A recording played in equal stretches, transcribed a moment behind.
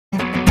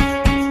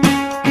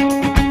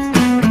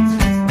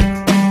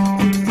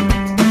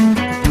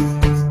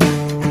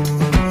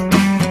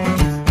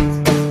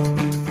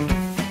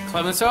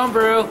Moving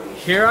Homebrew,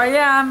 here I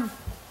am,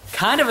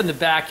 kind of in the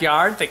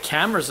backyard. The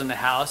camera's in the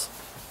house.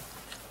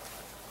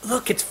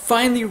 Look, it's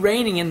finally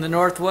raining in the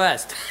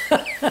Northwest.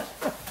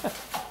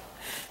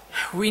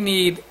 We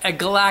need a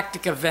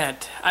galactic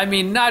event. I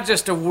mean, not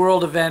just a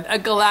world event, a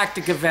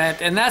galactic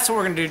event, and that's what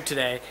we're gonna do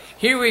today.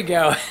 Here we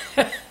go.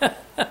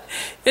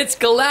 It's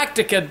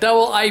Galactica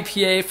Double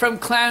IPA from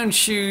Clown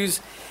Shoes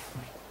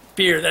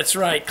Beer. That's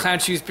right, Clown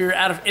Shoes Beer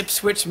out of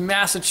Ipswitch,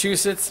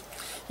 Massachusetts.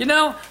 You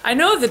know, I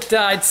know that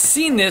I'd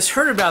seen this,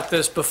 heard about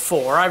this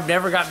before. I've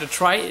never gotten to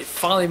try it. It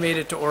finally made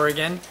it to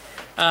Oregon.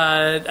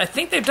 I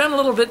think they've done a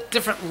little bit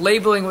different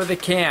labeling with the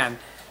can,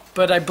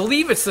 but I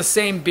believe it's the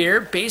same beer.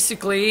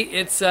 Basically,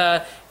 it's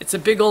a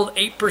big old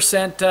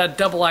 8%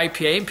 double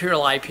IPA,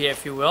 Imperial IPA,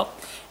 if you will,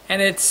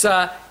 and it's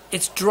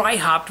dry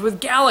hopped with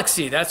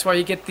Galaxy. That's why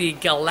you get the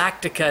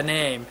Galactica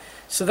name.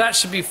 So that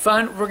should be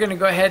fun. We're gonna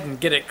go ahead and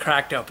get it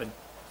cracked open.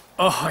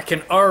 Oh, I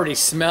can already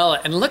smell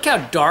it. And look how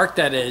dark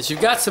that is.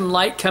 You've got some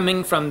light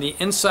coming from the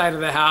inside of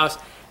the house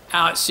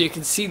out, so you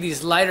can see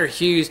these lighter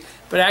hues.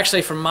 But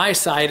actually from my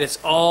side, it's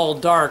all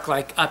dark,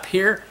 like up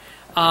here.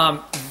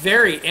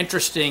 Very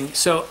interesting.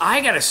 So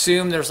I gotta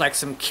assume there's like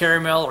some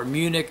caramel or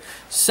Munich,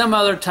 some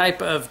other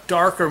type of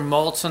darker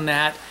malts on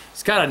that.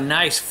 It's got a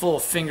nice full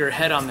finger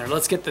head on there.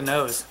 Let's get the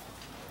nose.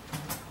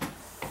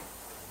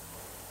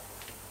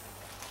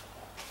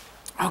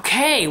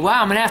 Okay,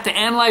 wow, I'm gonna have to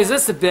analyze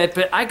this a bit,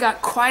 but I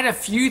got quite a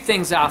few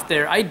things out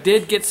there. I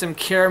did get some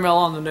caramel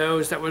on the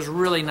nose that was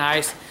really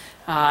nice,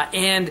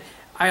 and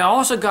I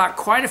also got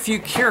quite a few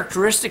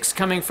characteristics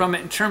coming from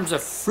it in terms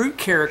of fruit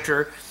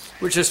character,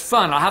 which is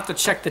fun. I'll have to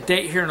check the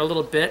date here in a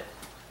little bit.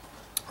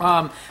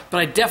 But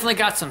I definitely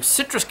got some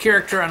citrus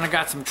character, and I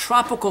got some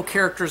tropical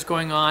characters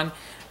going on.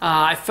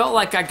 I felt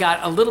like I got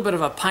a little bit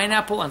of a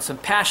pineapple and some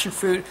passion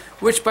fruit,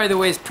 which, by the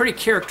way, is pretty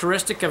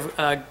characteristic of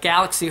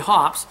Galaxy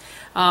hops.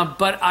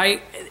 But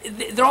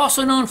they're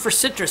also known for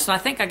citrus, and I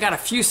think I got a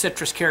few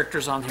citrus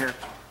characters on here.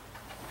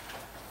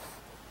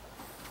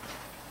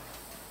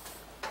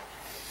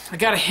 I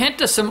got a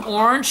hint of some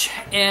orange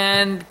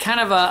and kind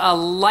of a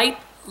light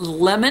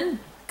lemon,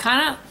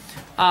 kind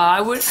of.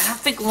 I don't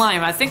think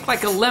lime. I think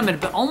like a lemon,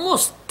 but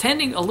almost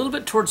tending a little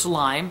bit towards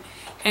lime,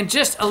 and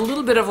just a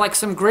little bit of like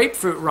some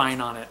grapefruit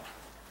rind on it.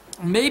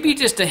 Maybe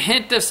just a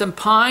hint of some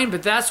pine,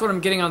 but that's what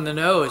I'm getting on the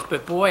nose.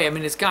 But boy, I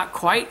mean, it's got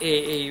quite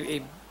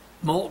a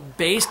malt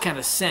base kind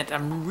of scent.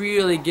 I'm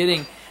really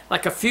getting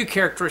like a few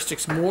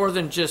characteristics more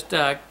than just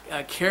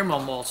caramel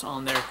malts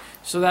on there.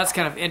 So that's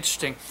kind of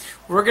interesting.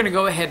 We're going to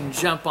go ahead and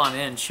jump on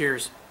in.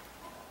 Cheers.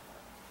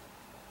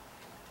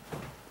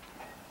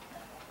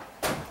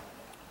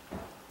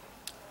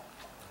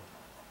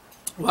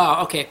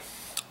 Wow, okay.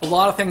 A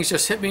lot of things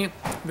just hit me.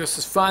 This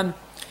is fun.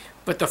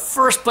 But the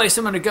first place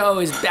I'm going to go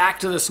is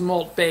back to this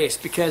malt base,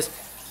 because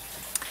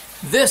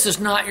this is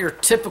not your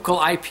typical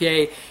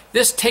IPA.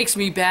 This takes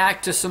me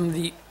back to some of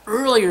the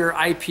earlier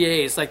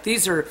IPAs. Like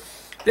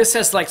this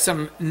has like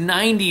some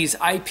 90s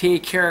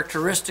IPA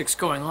characteristics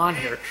going on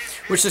here,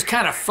 which is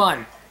kind of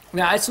fun.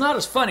 Now, it's not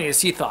as funny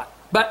as he thought,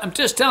 but I'm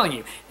just telling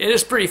you, it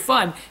is pretty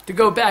fun to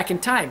go back in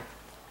time.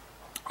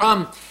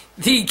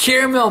 The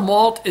caramel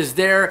malt is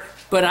there,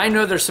 but I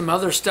know there's some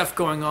other stuff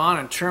going on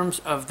in terms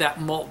of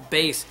that malt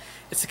base.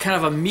 It's a kind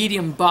of a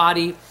medium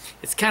body.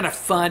 It's kind of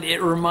fun.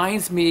 It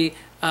reminds me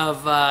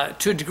of,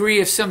 to a degree,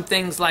 of some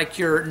things like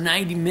your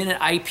 90-minute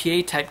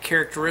IPA type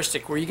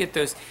characteristic, where you get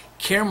those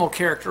caramel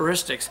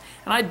characteristics.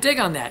 And I dig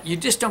on that. You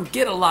just don't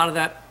get a lot of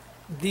that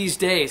these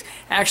days.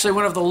 Actually,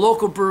 one of the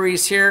local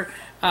breweries here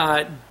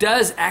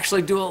does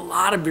actually do a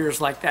lot of beers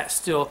like that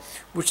still,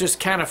 which is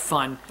kind of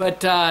fun.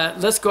 But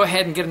let's go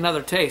ahead and get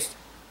another taste.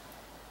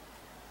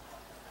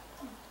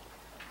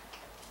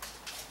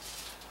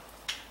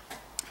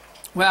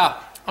 Wow,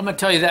 I'm going to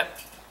tell you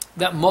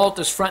that malt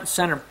is front and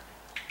center.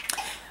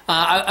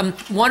 I'm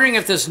wondering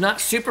if this is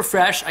not super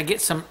fresh. I get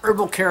some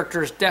herbal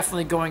characters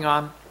definitely going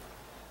on.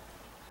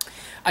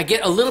 I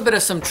get a little bit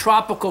of some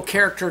tropical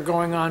character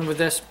going on with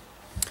this.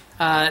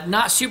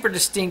 Not super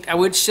distinct. I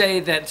would say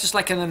that, just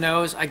like in the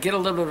nose, I get a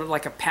little bit of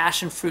like a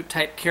passion fruit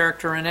type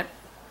character in it.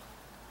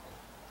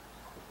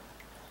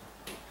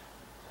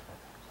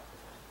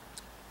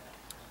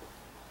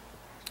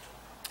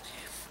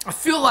 I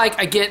feel like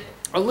I get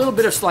a little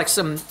bit of like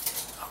some,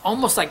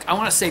 almost like, I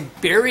want to say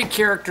berry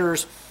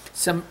characters,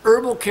 some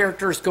herbal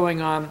characters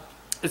going on.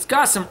 It's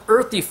got some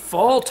earthy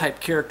fall type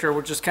character,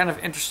 which is kind of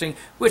interesting,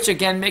 which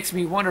again makes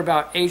me wonder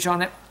about age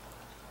on it.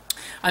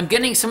 I'm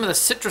getting some of the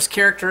citrus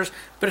characters,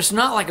 but it's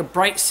not like a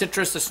bright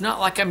citrus. It's not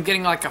like I'm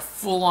getting like a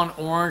full-on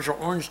orange or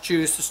orange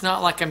juice. It's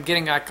not like I'm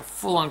getting like a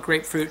full-on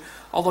grapefruit,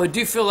 although I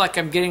do feel like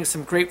I'm getting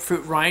some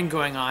grapefruit rind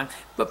going on,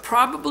 but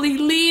probably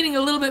leaning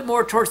a little bit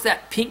more towards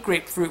that pink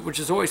grapefruit, which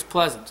is always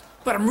pleasant.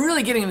 But I'm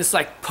really getting this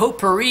like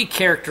potpourri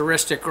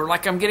characteristic, or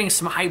like I'm getting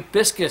some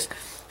hibiscus,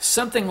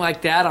 something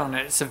like that on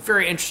it. It's a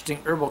very interesting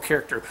herbal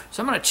character.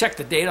 So I'm going to check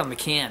the date on the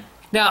can.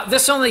 Now,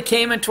 this only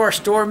came into our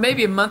store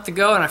maybe a month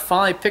ago, and I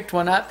finally picked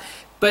one up,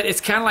 but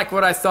it's kind of like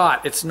what I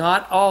thought. It's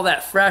not all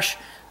that fresh.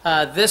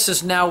 This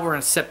is now, we're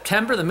in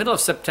September, the middle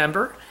of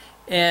September,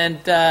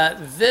 And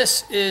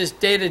this is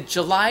dated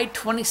July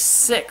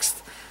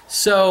 26th.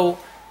 So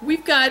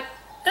we've got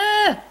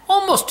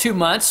almost 2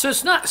 months, so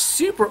it's not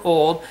super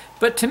old,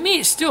 but to me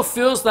it still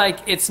feels like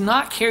it's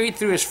not carried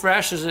through as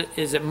fresh as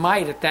it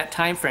might at that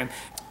time frame.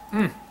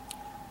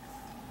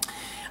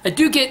 I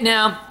do get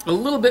now a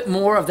little bit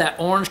more of that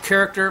orange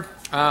character.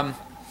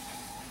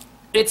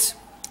 It's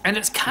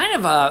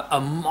kind of a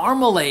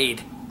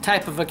marmalade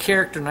type of a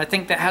character, and I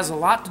think that has a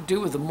lot to do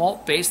with the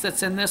malt base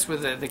that's in this,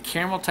 with the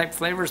caramel type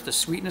flavors, the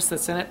sweetness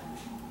that's in it.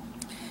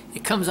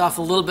 It comes off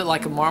a little bit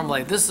like a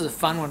marmalade. This is a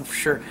fun one for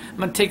sure. I'm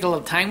going to take a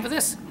little time with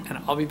this, and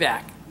I'll be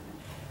back.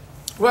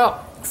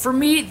 Well, for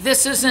me,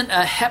 this isn't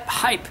a hep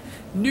hype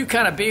new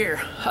kind of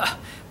beer,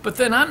 but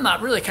then I'm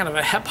not really kind of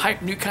a hep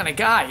hype new kind of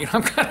guy. You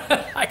know,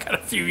 I got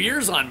a few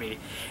years on me,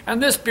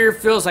 and this beer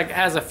feels like it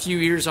has a few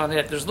years on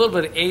it. There's a little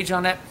bit of age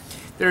on it.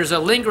 There's a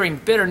lingering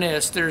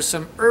bitterness. There's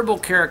some herbal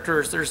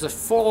characters. There's the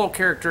floral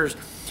characters,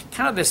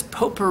 kind of this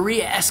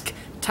potpourri-esque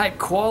type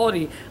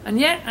quality, and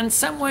yet in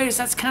some ways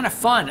that's kind of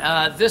fun.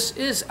 This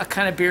is a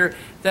kind of beer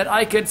that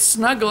I could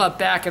snuggle up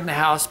back in the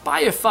house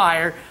by a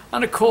fire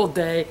on a cold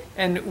day,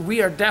 and we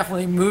are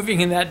definitely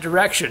moving in that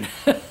direction.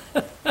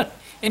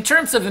 In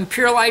terms of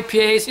Imperial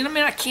IPAs, you know, I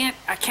mean, I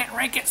can't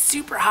rank it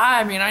super high.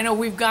 I mean, I know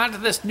we've gone to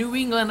this New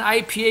England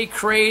IPA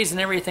craze and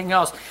everything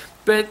else,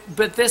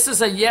 but this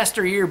is a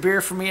yesteryear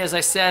beer for me, as I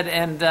said,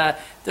 and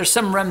there's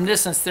some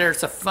reminiscence there.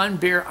 It's a fun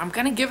beer. I'm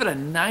going to give it a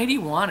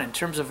 91 in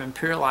terms of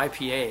Imperial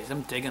IPAs.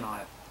 I'm digging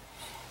on it.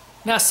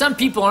 Now, some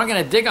people aren't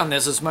going to dig on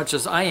this as much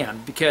as I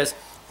am, because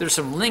there's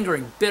some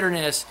lingering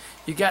bitterness.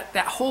 You got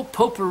that whole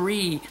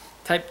potpourri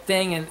type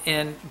thing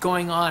and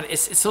going on.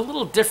 It's a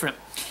little different.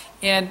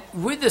 And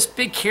with this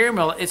big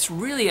caramel, it's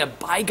really a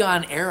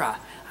bygone era.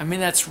 I mean,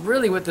 that's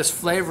really what this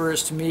flavor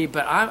is to me,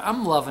 but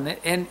I'm loving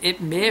it, and it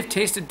may have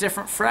tasted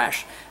different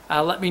fresh.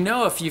 Let me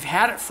know if you've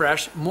had it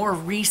fresh more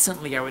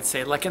recently, I would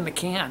say, like in the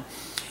can.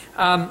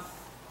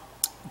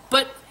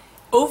 But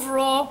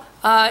overall,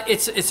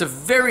 it's a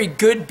very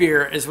good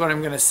beer is what I'm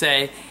going to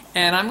say,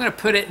 and I'm going to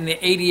put it in the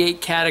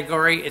 88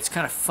 category. It's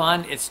kind of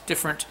fun, it's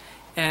different,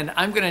 and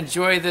I'm going to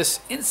enjoy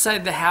this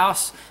inside the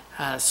house,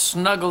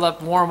 snuggled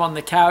up warm on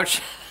the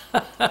couch.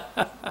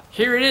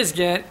 Here it is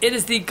again. It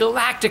is the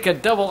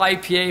Galactica Double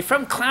IPA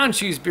from Clown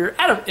Shoes Beer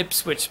out of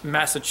Ipswitch,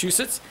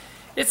 Massachusetts.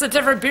 It's a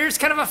different beer. It's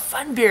kind of a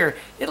fun beer.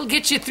 It'll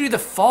get you through the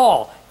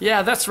fall.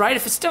 Yeah, that's right.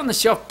 If it's still on the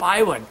shelf,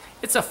 buy one.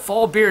 It's a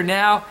fall beer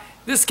now.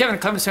 This is Kevin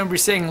Clemens Homebrew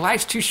saying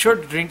life's too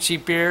short to drink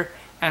cheap beer,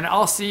 and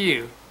I'll see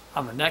you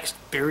on the next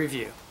beer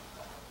review.